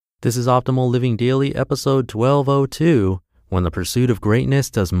This is Optimal Living Daily, episode 1202, When the Pursuit of Greatness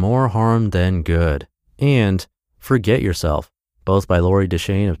Does More Harm Than Good, and Forget Yourself, both by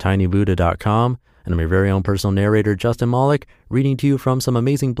Deschene of tinybuddha.com, and I'm your very own personal narrator, Justin Malik, reading to you from some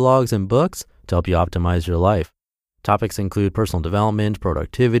amazing blogs and books to help you optimize your life. Topics include personal development,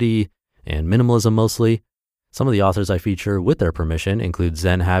 productivity, and minimalism mostly. Some of the authors I feature with their permission include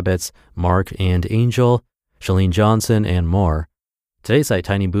Zen Habits, Mark and Angel, Chalene Johnson, and more. Today's site,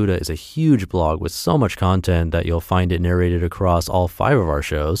 Tiny Buddha, is a huge blog with so much content that you'll find it narrated across all 5 of our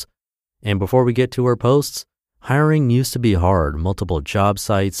shows. And before we get to our posts, hiring used to be hard, multiple job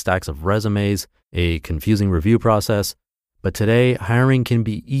sites, stacks of resumes, a confusing review process. But today, hiring can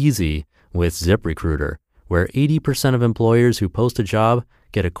be easy with ZipRecruiter, where 80% of employers who post a job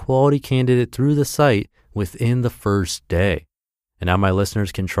get a quality candidate through the site within the first day. And now my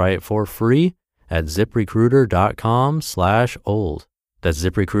listeners can try it for free at ziprecruiter.com/old. That's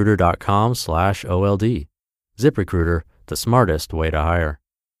ziprecruiter.com/OLD. ZipRecruiter, the smartest way to hire.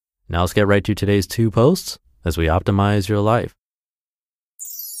 Now let's get right to today's 2 posts as we optimize your life.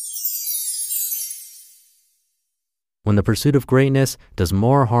 When the Pursuit of Greatness Does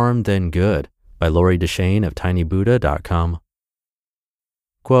More Harm Than Good, by Deschene of tinybuddha.com.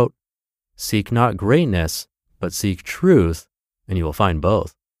 Quote, "Seek not greatness, but seek truth, and you will find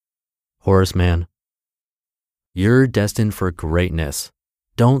both." Horace Mann. You're destined for greatness.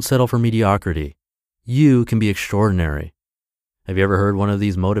 Don't settle for mediocrity. You can be extraordinary. Have you ever heard one of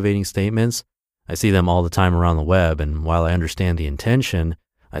these motivating statements? I see them all the time around the web, and while I understand the intention,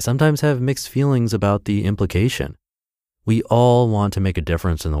 I sometimes have mixed feelings about the implication. We all want to make a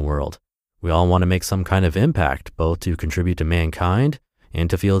difference in the world. We all want to make some kind of impact, both to contribute to mankind and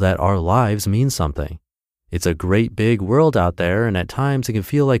to feel that our lives mean something. It's a great big world out there, and at times it can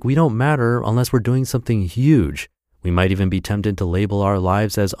feel like we don't matter unless we're doing something huge. We might even be tempted to label our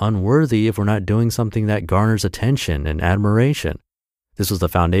lives as unworthy if we're not doing something that garners attention and admiration. This was the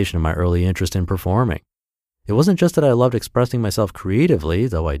foundation of my early interest in performing. It wasn't just that I loved expressing myself creatively,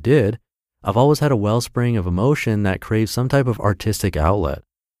 though I did. I've always had a wellspring of emotion that craved some type of artistic outlet.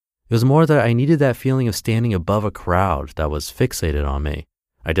 It was more that I needed that feeling of standing above a crowd that was fixated on me.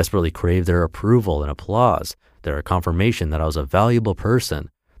 I desperately craved their approval and applause, their confirmation that I was a valuable person,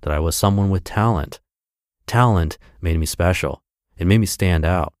 that I was someone with talent. Talent made me special. It made me stand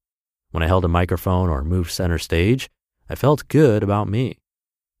out. When I held a microphone or moved center stage, I felt good about me.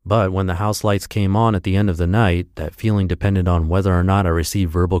 But when the house lights came on at the end of the night, that feeling depended on whether or not I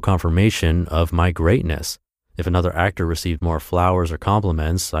received verbal confirmation of my greatness. If another actor received more flowers or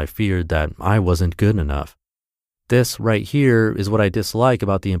compliments, I feared that I wasn't good enough. This right here is what I dislike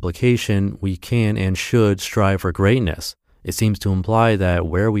about the implication we can and should strive for greatness. It seems to imply that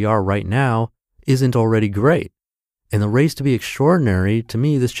where we are right now isn't already great. In the race to be extraordinary, to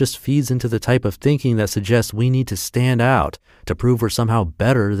me, this just feeds into the type of thinking that suggests we need to stand out to prove we're somehow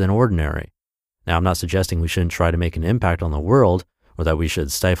better than ordinary. Now, I'm not suggesting we shouldn't try to make an impact on the world or that we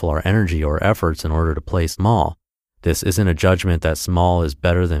should stifle our energy or efforts in order to play small. This isn't a judgment that small is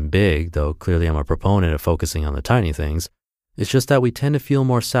better than big, though clearly I'm a proponent of focusing on the tiny things. It's just that we tend to feel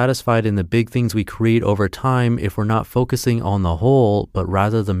more satisfied in the big things we create over time if we're not focusing on the whole, but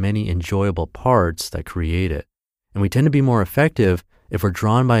rather the many enjoyable parts that create it. And we tend to be more effective if we're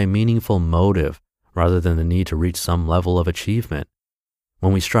drawn by a meaningful motive rather than the need to reach some level of achievement.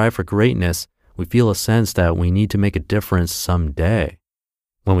 When we strive for greatness, we feel a sense that we need to make a difference someday.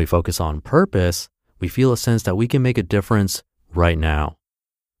 When we focus on purpose, we feel a sense that we can make a difference right now.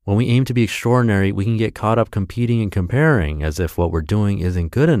 When we aim to be extraordinary, we can get caught up competing and comparing as if what we're doing isn't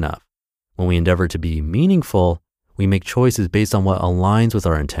good enough. When we endeavor to be meaningful, we make choices based on what aligns with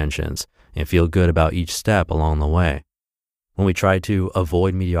our intentions and feel good about each step along the way. When we try to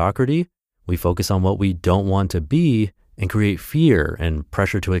avoid mediocrity, we focus on what we don't want to be and create fear and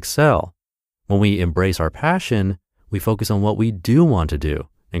pressure to excel. When we embrace our passion, we focus on what we do want to do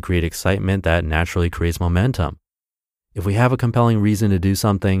and create excitement that naturally creates momentum. If we have a compelling reason to do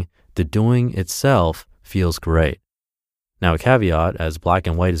something, the doing itself feels great. Now, a caveat, as black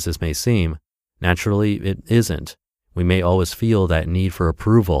and white as this may seem, naturally it isn't. We may always feel that need for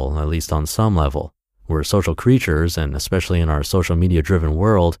approval, at least on some level. We're social creatures, and especially in our social media-driven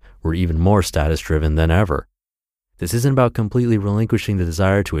world, we're even more status-driven than ever. This isn't about completely relinquishing the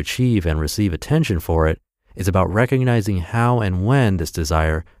desire to achieve and receive attention for it. It's about recognizing how and when this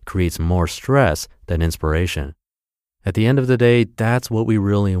desire creates more stress than inspiration. At the end of the day, that's what we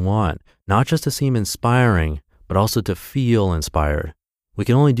really want, not just to seem inspiring, but also to feel inspired. We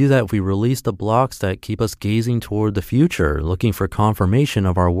can only do that if we release the blocks that keep us gazing toward the future, looking for confirmation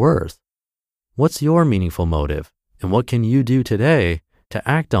of our worth. What's your meaningful motive, and what can you do today to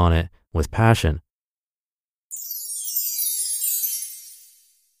act on it with passion.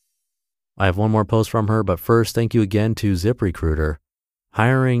 I have one more post from her, but first, thank you again to ZipRecruiter.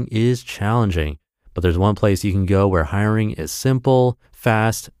 Hiring is challenging, but there's one place you can go where hiring is simple,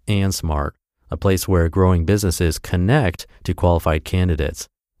 fast, and smart. A place where growing businesses connect to qualified candidates.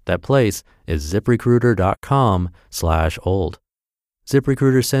 That place is ziprecruiter.com/old.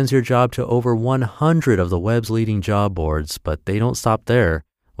 ZipRecruiter sends your job to over 100 of the web's leading job boards, but they don't stop there.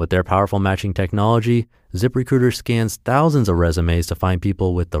 With their powerful matching technology, ZipRecruiter scans thousands of resumes to find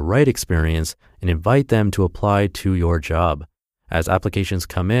people with the right experience and invite them to apply to your job. As applications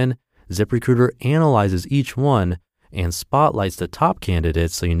come in, ZipRecruiter analyzes each one and spotlights the top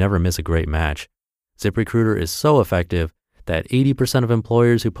candidates so you never miss a great match. ZipRecruiter is so effective that 80% of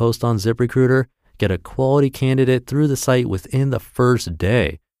employers who post on ZipRecruiter get a quality candidate through the site within the first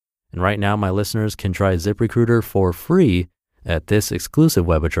day. And right now, my listeners can try ZipRecruiter for free at this exclusive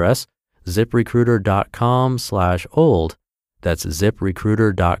web address, ziprecruiter.com/old. That's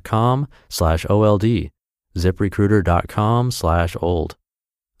ziprecruiter.com/OLD. ziprecruiter.com/old.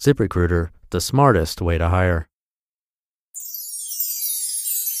 ZipRecruiter, the smartest way to hire.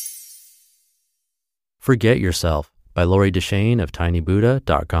 Forget Yourself by Lori Deschene of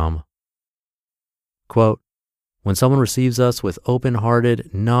tinybuddha.com. Quote, when someone receives us with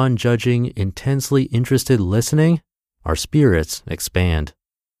open-hearted, non-judging, intensely interested listening, our spirits expand.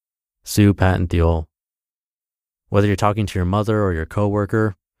 Sue Patton-Thiol. Whether you're talking to your mother or your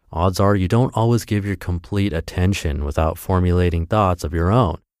coworker, odds are you don't always give your complete attention without formulating thoughts of your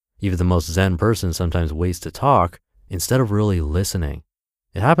own. Even the most zen person sometimes waits to talk instead of really listening.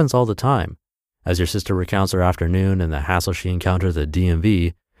 It happens all the time. As your sister recounts her afternoon and the hassle she encountered at the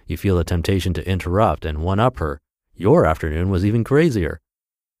DMV, you feel the temptation to interrupt and one-up her. Your afternoon was even crazier.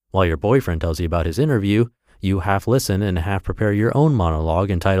 While your boyfriend tells you about his interview, you half listen and half prepare your own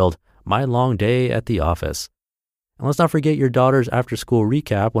monologue entitled, My Long Day at the Office. And let's not forget your daughter's after-school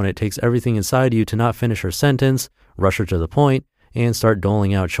recap when it takes everything inside you to not finish her sentence, rush her to the point, and start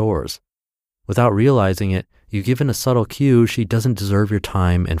doling out chores. Without realizing it, you've given a subtle cue she doesn't deserve your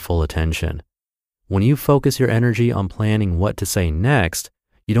time and full attention. When you focus your energy on planning what to say next,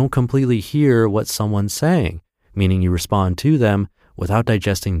 you don't completely hear what someone's saying, meaning you respond to them without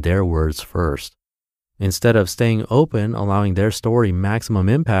digesting their words first. Instead of staying open, allowing their story maximum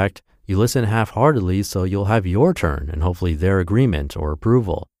impact, you listen half-heartedly so you'll have your turn and hopefully their agreement or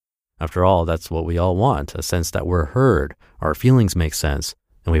approval. After all, that's what we all want, a sense that we're heard, our feelings make sense,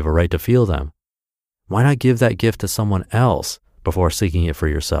 and we have a right to feel them. Why not give that gift to someone else before seeking it for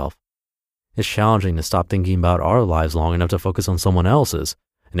yourself? It's challenging to stop thinking about our lives long enough to focus on someone else's,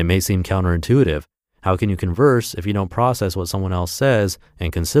 and it may seem counterintuitive. How can you converse if you don't process what someone else says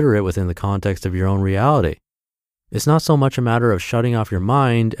and consider it within the context of your own reality? It's not so much a matter of shutting off your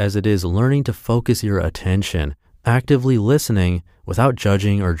mind as it is learning to focus your attention, actively listening without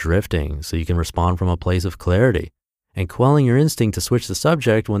judging or drifting so you can respond from a place of clarity, and quelling your instinct to switch the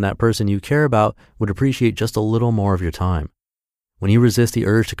subject when that person you care about would appreciate just a little more of your time. When you resist the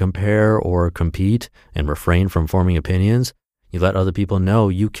urge to compare or compete and refrain from forming opinions, you let other people know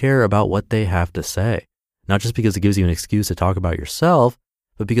you care about what they have to say, not just because it gives you an excuse to talk about yourself,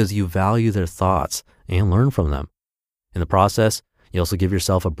 but because you value their thoughts and learn from them. In the process, you also give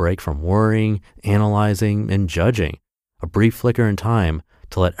yourself a break from worrying, analyzing, and judging, a brief flicker in time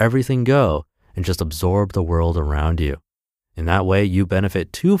to let everything go and just absorb the world around you. In that way, you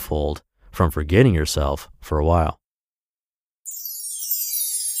benefit twofold from forgetting yourself for a while.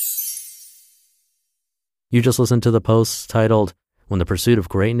 You just listened to the posts titled, When the Pursuit of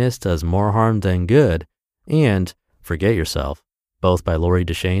Greatness Does More Harm Than Good, and Forget Yourself, both by Lori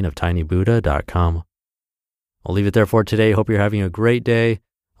Deschene of tinybuddha.com. I'll leave it there for today. Hope you're having a great day.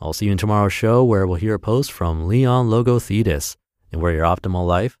 I'll see you in tomorrow's show where we'll hear a post from Leon Logothetis and where your optimal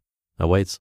life awaits.